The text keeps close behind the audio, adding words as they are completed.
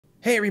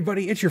Hey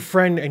everybody, it's your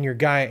friend and your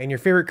guy and your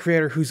favorite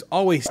creator who's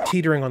always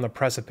teetering on the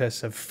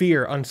precipice of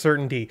fear,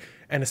 uncertainty,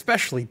 and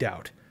especially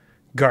doubt,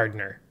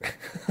 Gardiner.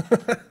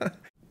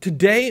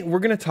 Today, we're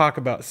going to talk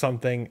about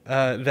something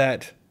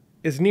that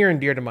is near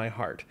and dear to my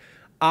heart.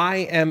 I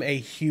am a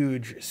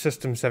huge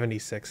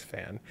System76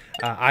 fan.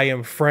 I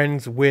am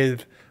friends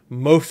with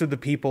most of the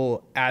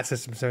people at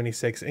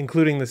System76,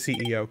 including the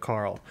CEO,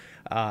 Carl.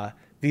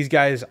 These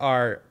guys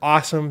are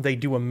awesome. They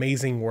do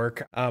amazing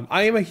work.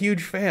 I am a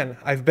huge fan.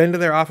 I've been to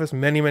their office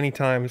many, many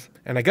times.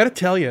 And I got to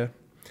tell you,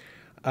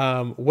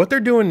 what they're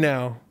doing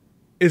now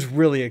is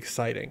really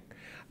exciting.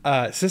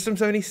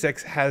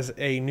 System76 has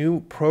a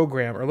new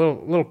program, or a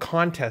little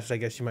contest, I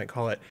guess you might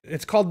call it.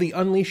 It's called the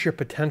Unleash Your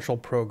Potential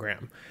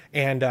program.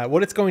 And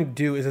what it's going to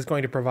do is it's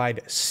going to provide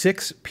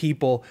 6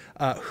 people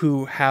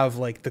who have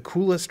like the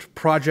coolest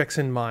projects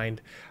in mind,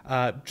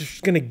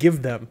 just going to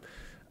give them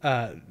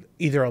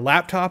either a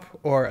laptop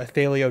or a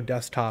Thelio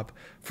desktop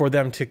for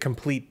them to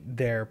complete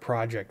their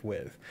project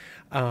with.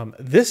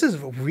 This is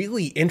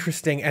really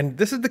interesting, and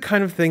this is the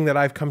kind of thing that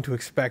I've come to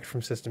expect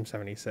from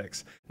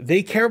System76.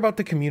 They care about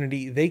the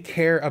community, they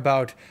care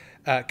about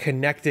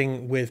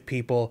connecting with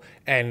people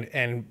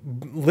and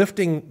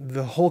lifting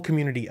the whole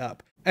community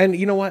up. And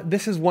you know what?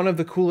 This is one of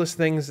the coolest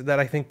things that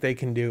I think they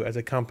can do as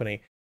a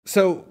company.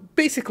 So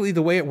basically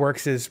the way it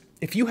works is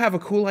if you have a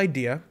cool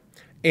idea,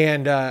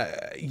 and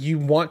you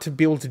want to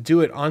be able to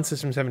do it on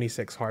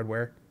System76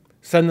 hardware,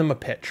 send them a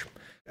pitch.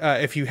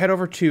 If you head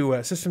over to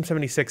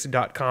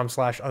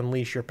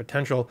system76.com/unleash your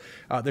potential,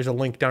 there's a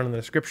link down in the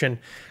description.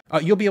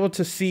 You'll be able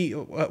to see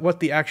what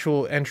the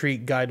actual entry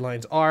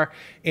guidelines are,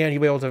 and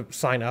you'll be able to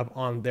sign up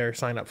on their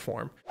sign up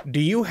form.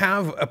 Do you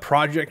have a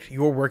project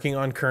you're working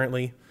on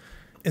currently?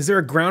 Is there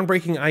a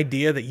groundbreaking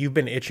idea that you've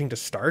been itching to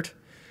start?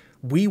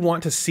 We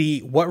want to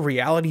see what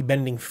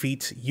reality-bending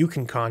feats you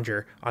can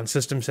conjure on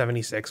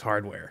System76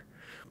 hardware.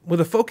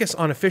 With a focus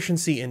on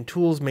efficiency and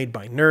tools made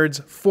by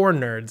nerds for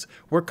nerds,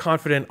 we're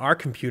confident our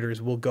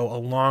computers will go a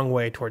long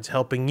way towards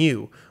helping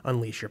you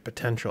unleash your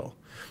potential.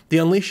 The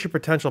Unleash Your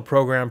Potential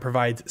program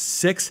provides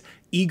 6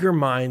 eager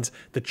minds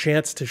the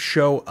chance to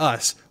show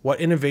us what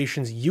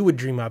innovations you would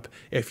dream up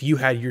if you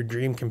had your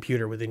dream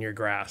computer within your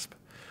grasp.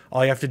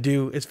 All you have to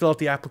do is fill out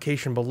the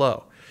application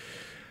below.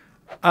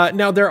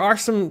 Now there are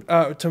some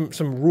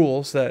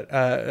rules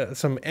that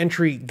some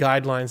entry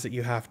guidelines that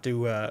you have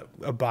to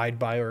abide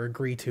by or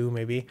agree to.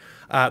 Maybe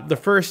the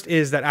first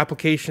is that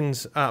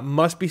applications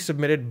must be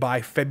submitted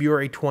by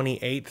February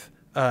 28th,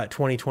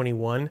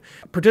 2021.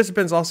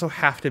 Participants also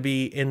have to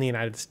be in the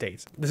United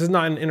States. This is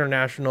not an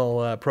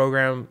international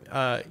program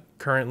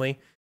currently.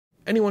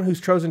 Anyone who's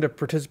chosen to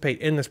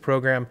participate in this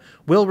program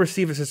will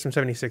receive a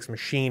System76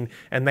 machine,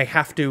 and they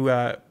have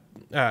to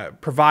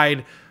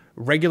provide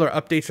regular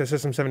updates to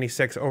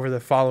System76 over the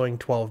following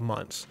 12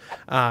 months.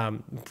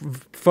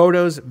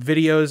 Photos,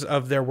 videos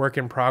of their work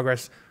in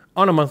progress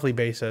on a monthly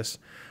basis.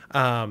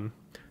 And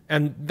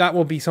that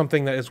will be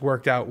something that is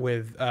worked out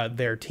with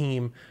their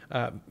team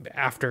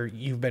after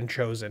you've been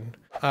chosen.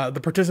 The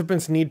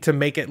participants need to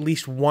make at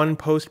least 1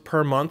 post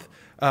per month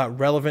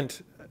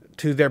relevant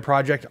to their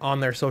project on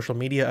their social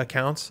media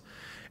accounts.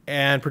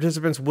 And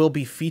participants will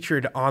be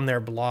featured on their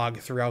blog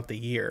throughout the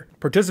year.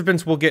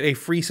 Participants will get a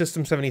free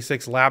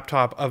System76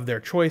 laptop of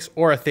their choice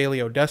or a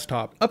Thelio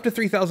desktop, up to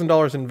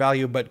 $3,000 in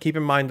value, but keep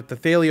in mind that the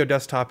Thelio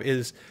desktop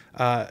is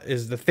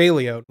the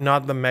Thelio,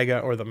 not the Mega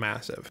or the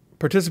Massive.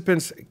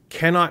 Participants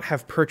cannot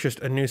have purchased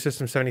a new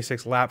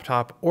System76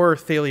 laptop or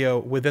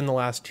Thelio within the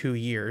last 2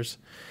 years,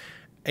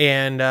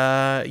 and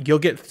you'll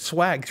get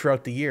swag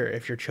throughout the year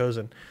if you're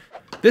chosen.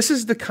 This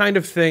is the kind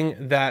of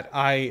thing that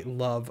I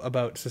love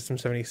about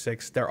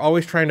System76. They're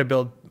always trying to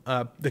build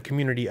the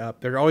community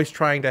up. They're always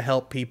trying to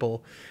help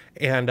people.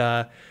 And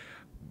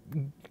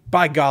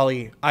by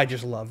golly, I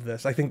just love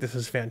this. I think this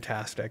is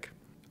fantastic.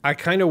 I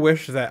kind of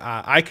wish that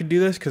I could do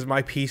this because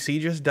my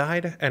PC just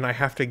died and I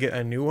have to get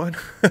a new one.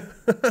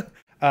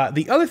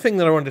 The other thing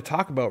that I wanted to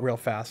talk about real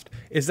fast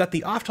is that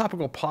the Off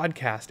Topical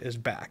podcast is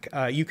back.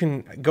 You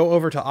can go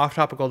over to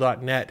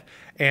offtopical.net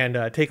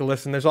and take a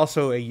listen. There's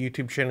also a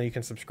YouTube channel you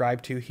can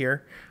subscribe to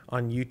here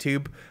on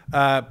YouTube.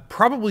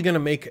 Probably going to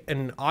make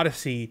an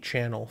Odysee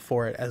channel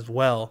for it as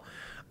well.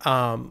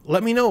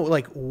 Let me know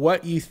like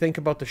what you think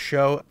about the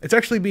show. It's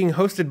actually being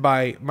hosted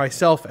by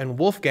myself and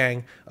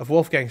Wolfgang of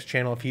Wolfgang's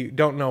channel. If you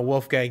don't know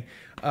Wolfgang,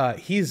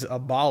 he's a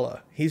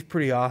balla. He's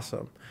pretty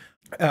awesome.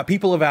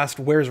 People have asked,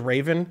 where's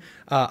Raven?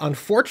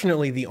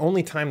 Unfortunately, the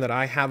only time that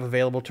I have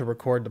available to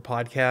record the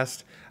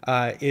podcast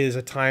is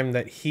a time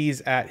that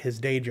he's at his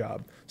day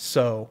job.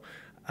 So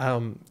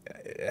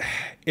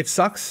it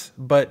sucks,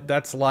 but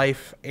that's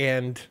life.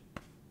 And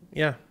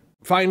yeah,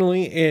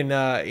 finally,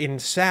 in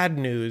sad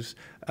news,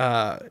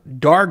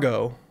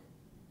 Dargo,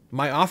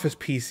 my office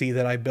PC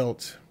that I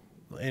built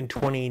in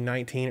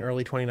 2019,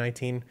 early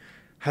 2019,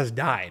 has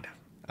died.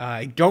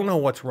 I don't know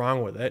what's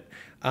wrong with it,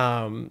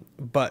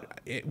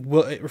 but it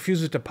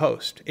refuses to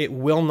post. It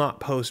will not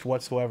post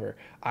whatsoever.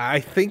 I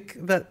think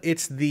that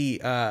it's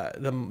the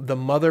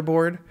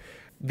motherboard,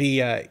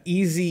 the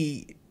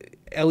easy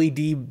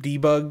LED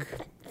debug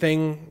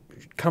thing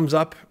comes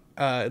up,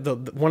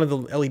 one of the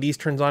LEDs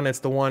turns on. It's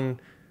the one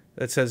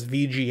that says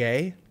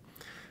VGA.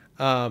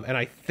 And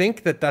I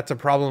think that that's a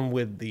problem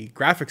with the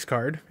graphics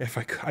card. If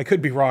I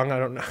could be wrong, I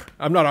don't know.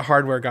 I'm not a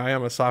hardware guy.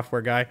 I'm a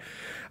software guy.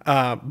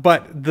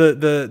 But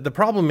the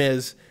problem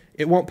is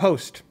it won't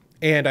post.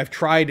 And I've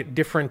tried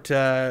different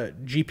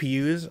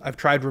GPUs. I've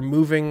tried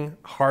removing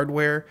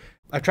hardware.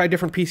 I've tried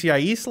different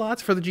PCIe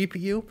slots for the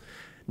GPU.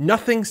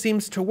 Nothing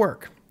seems to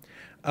work.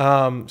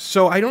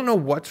 So I don't know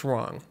what's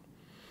wrong.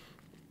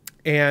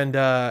 And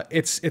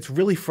it's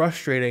really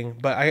frustrating,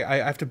 but I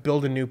have to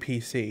build a new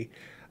PC.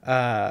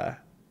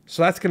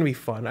 So that's going to be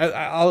fun.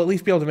 I'll at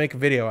least be able to make a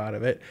video out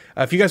of it.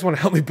 If you guys want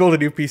to help me build a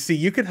new PC,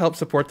 you can help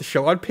support the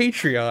show on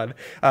Patreon.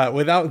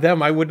 Without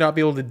them, I would not be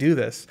able to do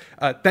this.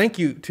 Thank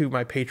you to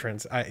my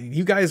patrons.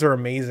 You guys are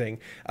amazing.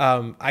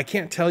 I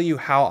can't tell you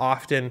how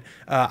often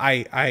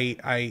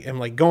I am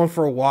like going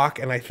for a walk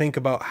and I think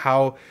about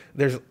how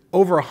there's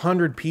over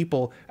 100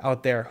 people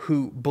out there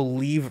who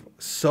believe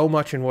so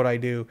much in what I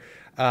do.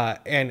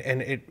 And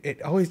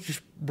it always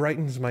just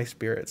brightens my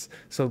spirits.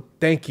 So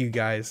thank you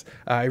guys.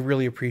 I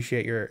really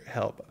appreciate your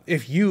help.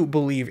 If you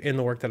believe in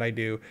the work that I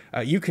do,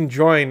 you can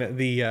join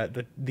the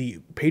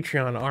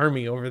Patreon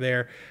army over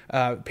there,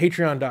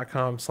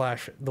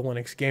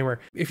 patreon.com/TheLinuxGamer.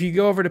 If you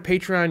go over to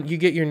Patreon, you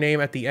get your name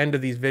at the end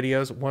of these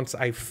videos once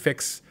I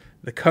fix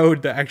the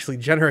code that actually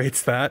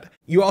generates that.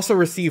 You also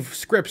receive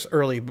scripts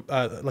early,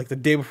 like the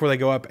day before they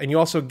go up, and you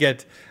also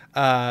get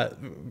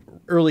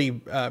early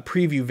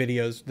preview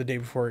videos the day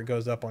before it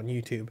goes up on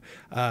YouTube.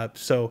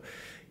 So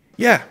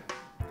yeah,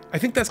 I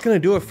think that's going to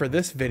do it for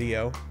this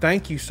video.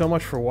 Thank you so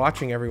much for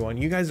watching, everyone.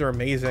 You guys are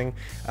amazing.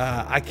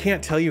 I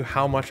can't tell you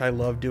how much I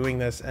love doing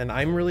this, and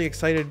I'm really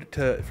excited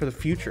for the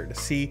future to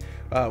see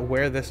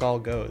where this all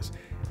goes.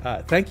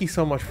 Thank you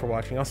so much for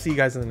watching. I'll see you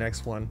guys in the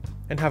next one,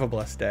 and have a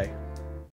blessed day.